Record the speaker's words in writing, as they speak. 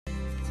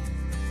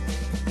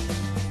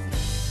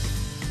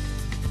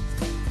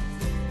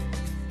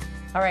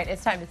All right,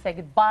 it's time to say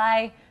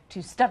goodbye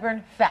to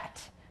stubborn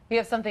fat. We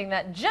have something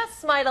that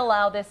just might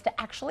allow this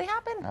to actually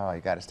happen. Oh,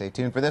 you got to stay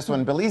tuned for this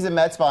one. Beleza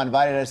Med Spa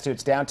invited us to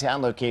its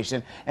downtown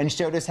location and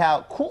showed us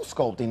how cool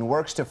sculpting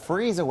works to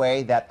freeze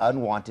away that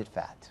unwanted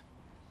fat.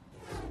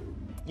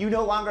 You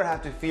no longer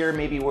have to fear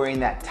maybe wearing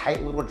that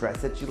tight little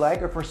dress that you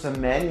like, or for some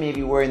men,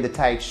 maybe wearing the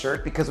tight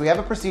shirt, because we have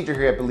a procedure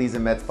here at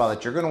Beleza Med Spa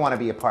that you're going to want to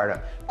be a part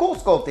of. Cool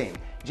sculpting.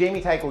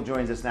 Jamie Tykel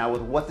joins us now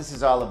with what this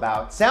is all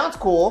about. Sounds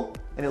cool,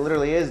 and it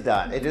literally is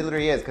done. It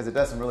literally is, because it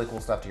does some really cool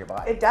stuff to your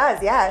body. It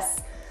does,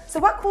 yes. So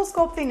what cool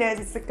sculpting is,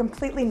 it's a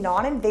completely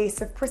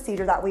non-invasive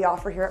procedure that we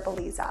offer here at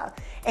Beleza.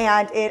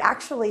 And it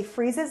actually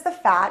freezes the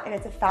fat, and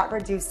it's a fat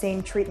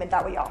reducing treatment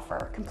that we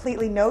offer.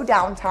 Completely no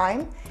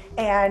downtime.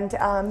 And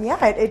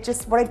yeah, it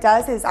just, what it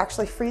does is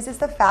actually freezes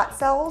the fat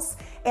cells,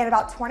 and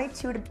about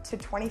 22 to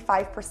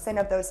 25%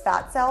 of those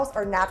fat cells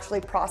are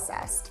naturally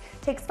processed.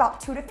 It takes about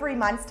 2 to 3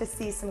 months to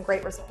see some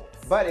great results.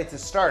 But it's a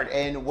start,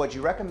 and what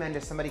you recommend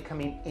is somebody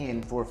coming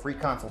in for a free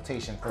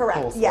consultation for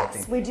cool sculpting.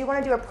 Yes, we do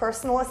want to do a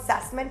personal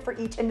assessment for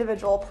each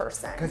individual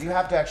person. Because you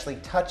have to actually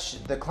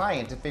touch the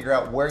client to figure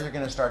out where you're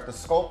going to start the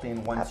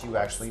sculpting once you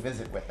actually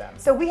visit with them.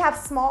 So we have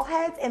small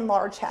heads and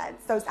large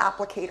heads, those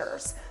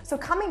applicators. So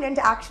coming in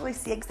to actually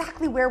see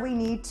exactly where we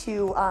need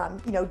to,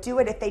 do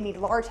it if they need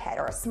large head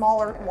or a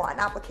smaller one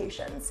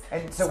applications.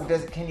 And so,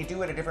 can you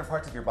do it at different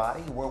parts of your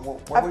body? Where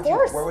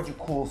would you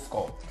cool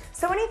sculpt?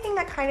 So anything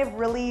that kind of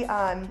really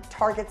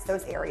targets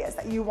those areas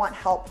that you want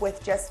help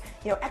with, just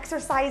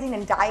exercising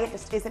and diet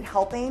just isn't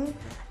helping.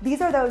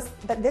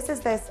 This is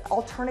this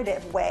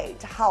alternative way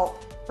to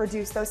help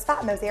reduce those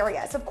fat in those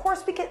areas. Of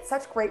course, we get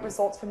such great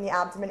results from the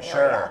abdomen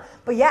area.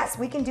 But yes,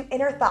 we can do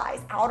inner thighs,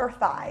 outer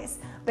thighs,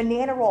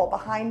 banana roll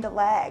behind the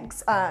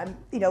legs.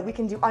 We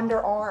can do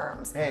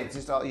underarms. Hey, it's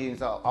just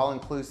all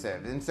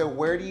inclusive. And so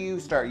where do you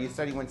start? You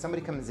study when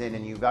somebody comes in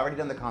and you've already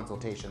done the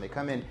consultation. They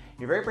come in,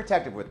 you're very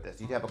protective with this.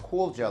 You have a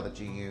cool gel that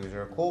you use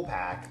or a cool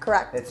pack.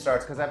 Correct. It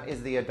starts, because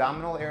is the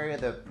abdominal area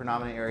the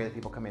predominant area that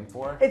people come in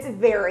for? It's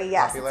very,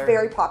 yes, popular? It's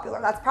very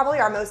popular. That's probably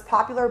our most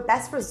popular,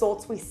 best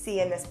results we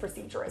see in this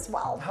procedure as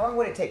well. How long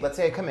would it take? Let's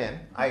say I come in,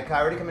 I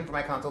already come in for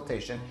my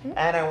consultation,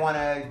 and I want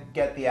to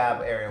get the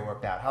ab area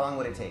worked out. How long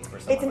would it take for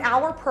someone? It's an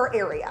hour per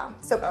area.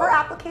 So per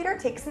applicator,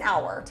 it takes an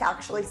hour to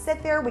actually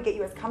sit there. We get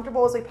you as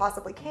comfortable as we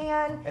possibly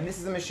can. And this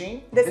is a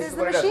machine? This is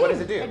the machine. What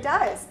does it do? It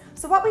does.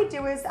 So what we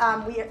do is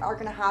we are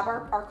going to have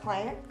our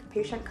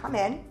patient come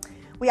in.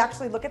 We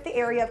actually look at the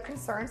area of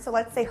concern. So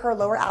let's say her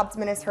lower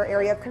abdomen is her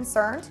area of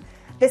concern.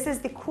 This is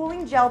the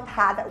cooling gel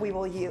pad that we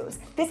will use.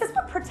 This is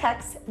what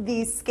protects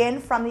the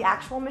skin from the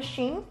actual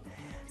machine.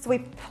 So we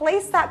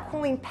place that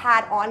cooling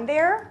pad on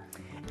there,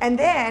 and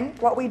then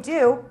what we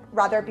do,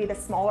 whether it be the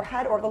smaller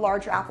head or the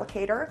larger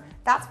applicator,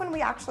 that's when we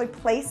actually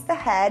place the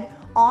head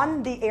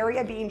on the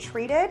area being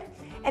treated,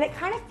 and it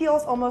kind of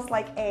feels almost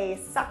like a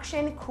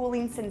suction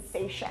cooling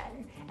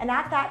sensation. And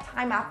at that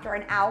time, after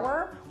an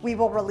hour, we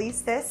will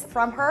release this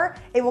from her.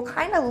 It will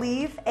kind of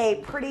leave a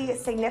pretty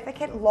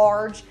significant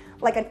large,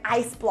 like an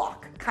ice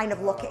block kind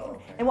of looking.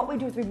 And what we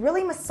do is we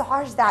really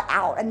massage that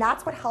out, and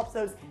that's what helps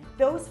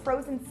those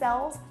frozen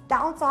cells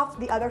bounce off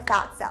the other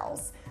fat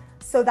cells.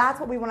 So that's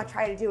what we want to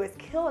try to do, is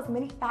kill as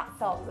many fat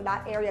cells in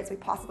that area as we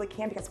possibly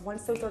can, because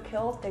once those are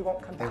killed, they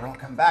won't come back. They won't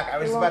come back. I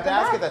was about to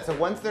ask you that. So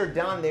once they're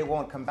done, they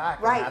won't come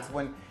back. Right. And that's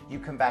when you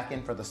come back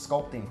in for the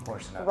sculpting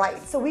portion of it.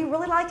 Right. So we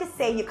really like to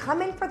say you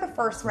come in for the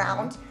first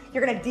round,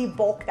 you're going to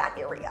debulk that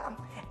area.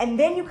 And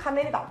then you come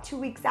in about 2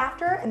 weeks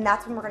after, and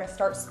that's when we're going to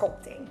start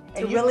sculpting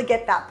to really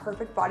get that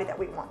perfect body that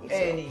we want you to.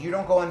 And you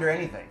don't go under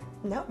anything.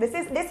 No, this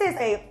is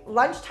a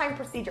lunchtime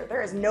procedure.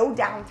 There is no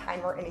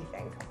downtime or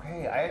anything.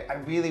 Okay, I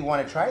really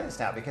want to try this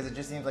now, because it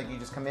just seems like you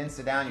just come in,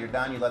 sit down, you're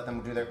done, you let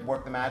them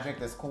work the magic.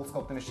 This cool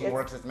sculpting machine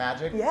works its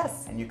magic.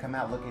 Yes. And you come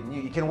out looking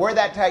new. You can wear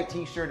that tight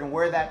t-shirt and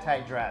wear that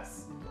tight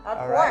dress. Of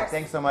All course. right,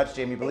 thanks so much,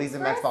 Jamie. Beleza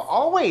Med Spa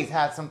always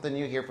has something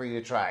new here for you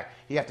to try.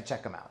 You have to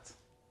check them out.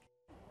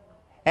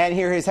 And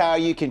here is how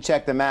you can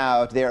check them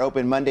out. They're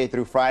open Monday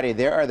through Friday.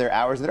 There are their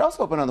hours. They're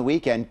also open on the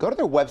weekend. Go to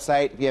their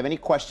website. If you have any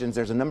questions,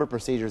 there's a number of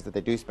procedures that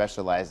they do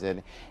specialize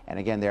in. And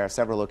again, there are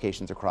several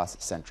locations across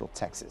Central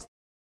Texas.